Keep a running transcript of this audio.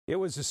It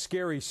was a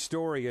scary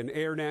story. An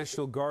Air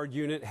National Guard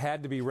unit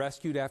had to be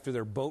rescued after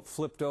their boat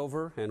flipped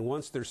over, and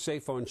once they're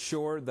safe on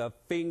shore, the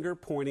finger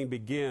pointing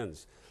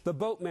begins. The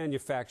boat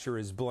manufacturer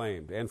is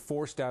blamed and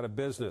forced out of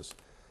business.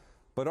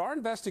 But our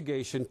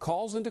investigation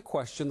calls into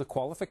question the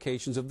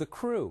qualifications of the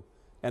crew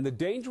and the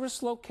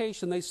dangerous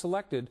location they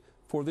selected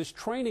for this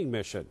training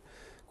mission.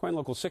 KOIN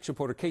Local 6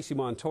 reporter Casey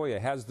Montoya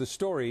has the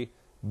story.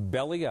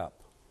 Belly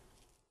up.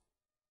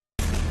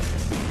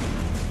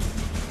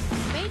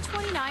 May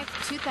 29,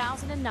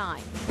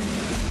 2009.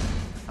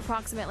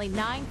 Approximately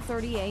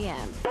 9:30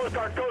 a.m.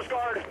 Coast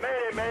Guard,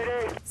 mayday,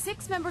 mayday.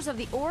 6 members of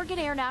the Oregon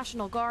Air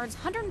National Guard's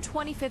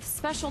 125th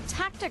Special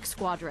Tactics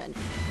Squadron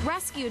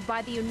rescued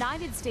by the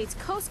United States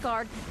Coast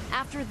Guard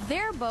after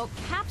their boat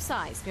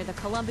capsized near the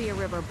Columbia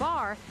River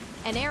Bar,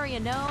 an area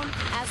known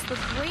as the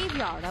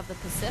Graveyard of the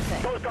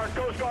Pacific.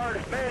 Coast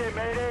Guard, mayday,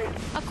 mayday.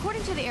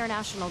 According to the Air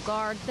National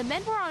Guard, the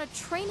men were on a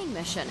training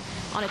mission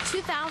on a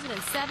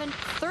 2007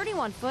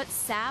 31-foot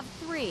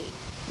SAV-3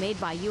 made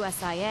by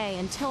USIA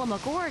in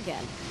Tillamook,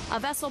 Oregon, a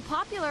vessel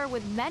popular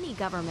with many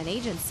government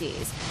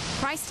agencies.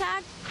 Price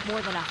tag,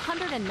 more than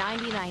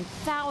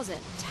 $199,000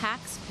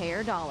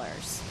 taxpayer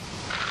dollars.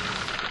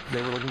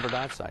 They were looking for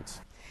dive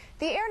sites.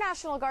 The Air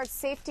National Guard's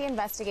safety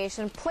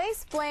investigation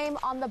placed blame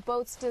on the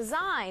boat's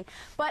design,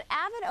 but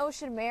avid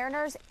ocean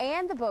mariners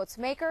and the boat's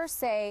makers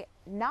say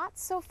not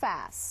so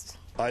fast.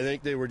 I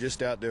think they were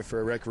just out there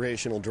for a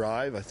recreational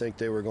drive. I think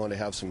they were going to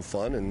have some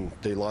fun, and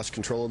they lost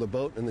control of the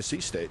boat in the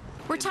sea state.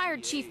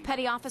 Retired Chief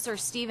Petty Officer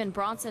Stephen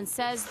Bronson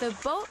says the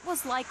boat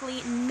was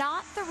likely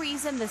not the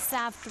reason the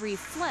SAV-3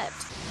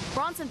 flipped.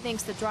 Bronson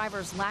thinks the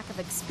driver's lack of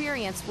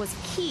experience was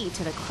key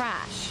to the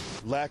crash.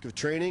 Lack of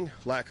training,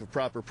 lack of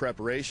proper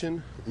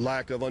preparation,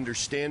 lack of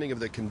understanding of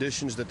the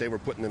conditions that they were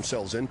putting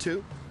themselves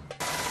into.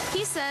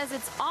 He says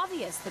it's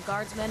obvious the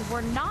guardsmen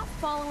were not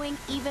following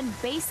even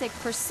basic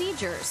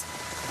procedures.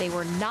 They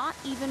were not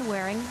even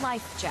wearing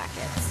life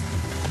jackets.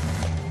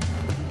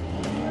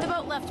 The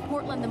boat left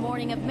Portland the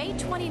morning of May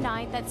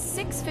 29th at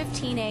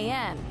 6:15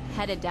 a.m.,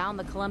 headed down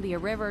the Columbia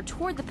River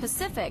toward the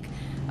Pacific.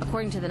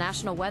 According to the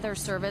National Weather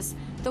Service,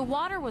 the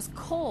water was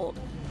cold.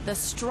 The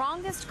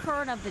strongest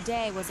current of the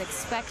day was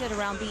expected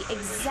around the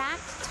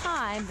exact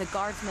time the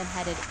guardsmen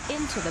headed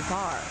into the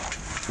bar.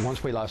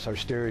 Once we lost our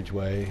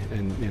steerageway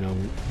and,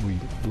 we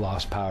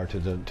lost power to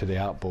the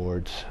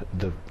outboards,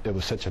 it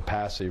was such a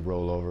passive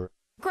rollover.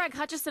 Greg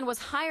Hutchison was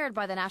hired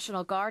by the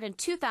National Guard in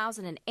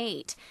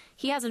 2008.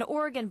 He has an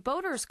Oregon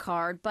boater's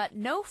card, but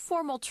no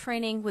formal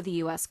training with the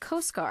U.S.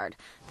 Coast Guard.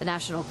 The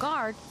National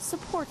Guard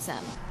supports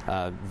him.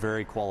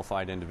 Very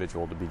qualified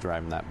individual to be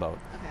driving that boat.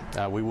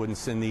 Okay. We wouldn't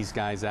send these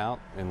guys out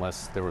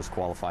unless there was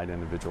qualified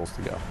individuals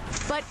to go.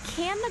 But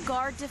can the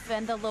Guard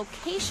defend the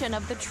location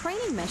of the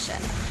training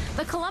mission?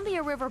 The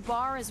Columbia River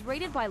Bar is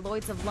rated by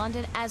Lloyd's of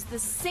London as the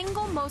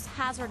single most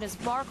hazardous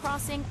bar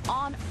crossing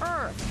on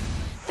Earth.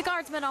 The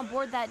guardsmen on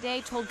board that day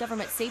told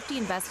government safety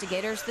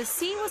investigators the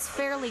sea was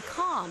fairly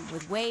calm,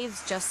 with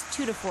waves just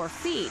 2 to 4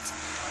 feet.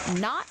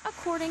 Not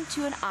according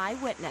to an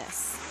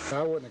eyewitness.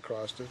 I wouldn't have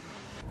crossed it.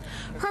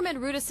 Herman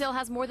Rudisil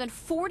has more than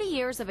 40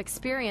 years of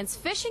experience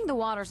fishing the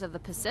waters of the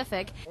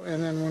Pacific.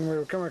 And then when we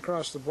were coming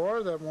across the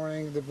bar that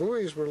morning, the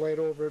buoys were laid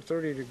over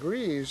 30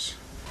 degrees.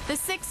 The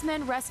 6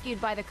 men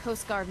rescued by the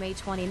Coast Guard May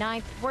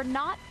 29th were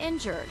not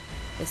injured.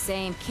 The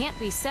same can't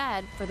be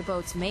said for the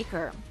boat's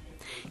maker.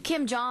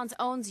 Kim Johns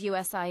owns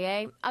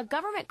USIA, a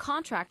government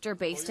contractor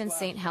based in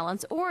St.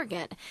 Helens,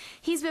 Oregon.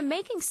 He's been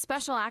making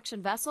special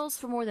action vessels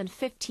for more than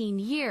 15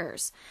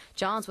 years.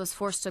 Johns was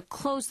forced to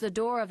close the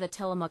door of the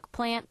Tillamook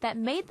plant that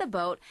made the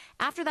boat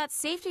after that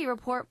safety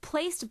report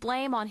placed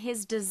blame on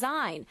his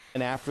design.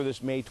 And after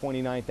this May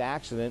 29th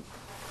accident,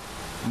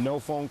 no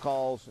phone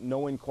calls,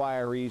 no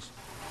inquiries,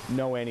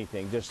 no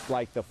anything, just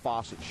like the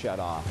faucet shut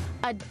off.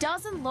 A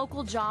dozen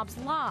local jobs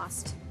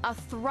lost. A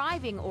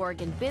thriving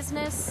Oregon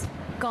business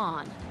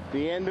gone.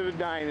 The end of the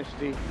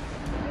dynasty.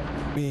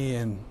 Me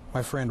and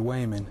my friend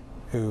Wayman,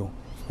 who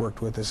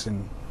worked with us,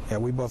 and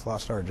we both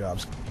lost our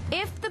jobs.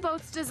 If the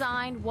boat's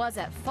design was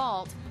at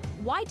fault,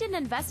 why didn't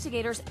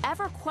investigators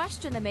ever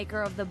question the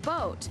maker of the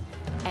boat?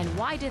 And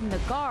why didn't the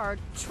Guard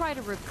try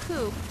to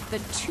recoup the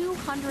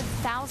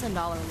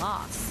 $200,000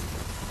 loss?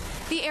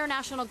 The Air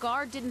National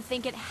Guard didn't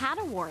think it had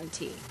a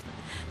warranty.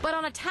 But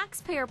on a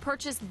taxpayer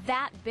purchase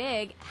that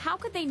big, how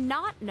could they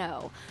not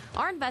know?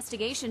 Our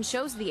investigation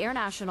shows the Air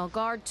National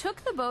Guard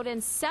took the boat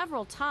in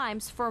several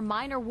times for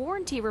minor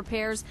warranty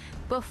repairs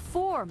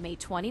before May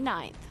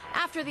 29th.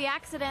 After the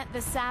accident,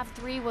 the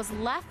SAV-3 was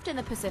left in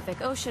the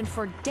Pacific Ocean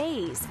for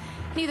days.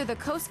 Neither the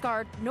Coast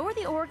Guard nor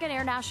the Oregon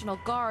Air National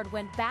Guard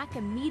went back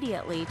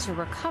immediately to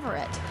recover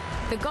it.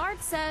 The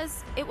Guard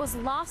says it was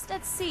lost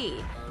at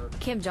sea.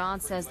 Kim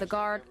Johns says the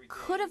Guard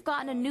could have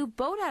gotten a new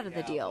boat out of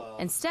the deal.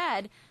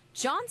 Instead,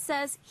 John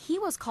says he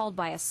was called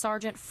by a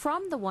sergeant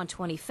from the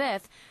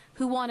 125th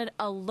who wanted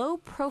a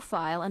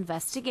low-profile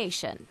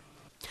investigation.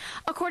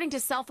 According to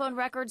cell phone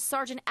records,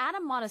 Sergeant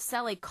Adam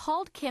Monticelli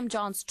called Kim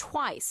Johns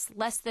twice,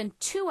 less than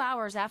 2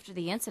 hours after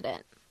the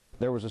incident.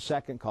 There was a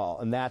second call,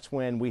 and that's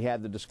when we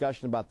had the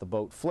discussion about the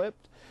boat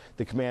flipped.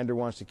 The commander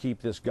wants to keep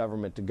this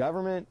government to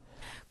government.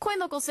 KOIN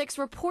Local 6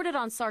 reported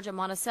on Sergeant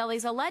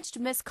Monticelli's alleged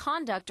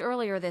misconduct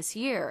earlier this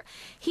year.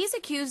 He's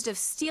accused of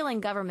stealing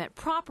government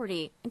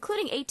property,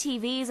 including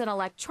ATVs and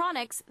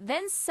electronics,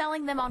 then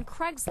selling them on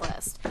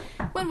Craigslist.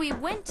 When we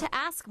went to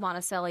ask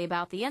Monticelli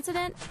about the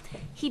incident,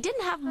 he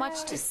didn't have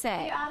much to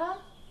say.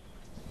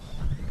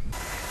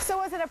 So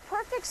was it a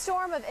perfect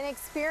storm of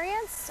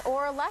inexperience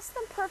or a less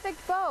than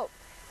perfect boat?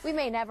 We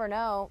may never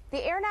know.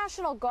 The Air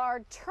National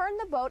Guard turned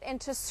the boat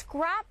into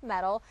scrap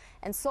metal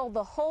and sold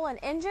the hull and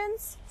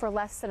engines for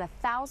less than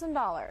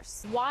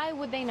 $1,000. Why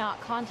would they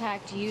not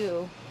contact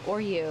you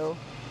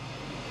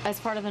as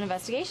part of an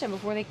investigation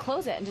before they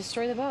close it and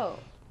destroy the boat?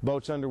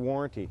 Boat's under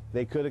warranty.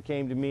 They could have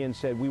came to me and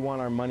said, we want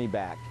our money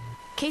back.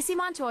 Casey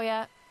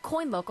Montoya,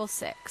 KOIN Local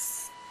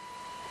 6.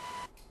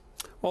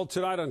 Well,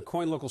 tonight on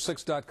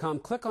KOINLocal6.com,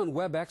 click on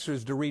Web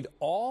Extras to read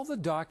all the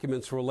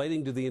documents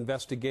relating to the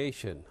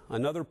investigation.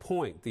 Another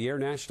point, the Air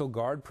National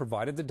Guard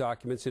provided the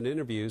documents in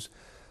interviews,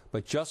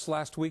 but just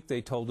last week they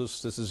told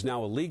us this is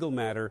now a legal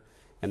matter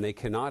and they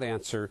cannot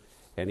answer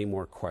any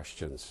more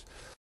questions.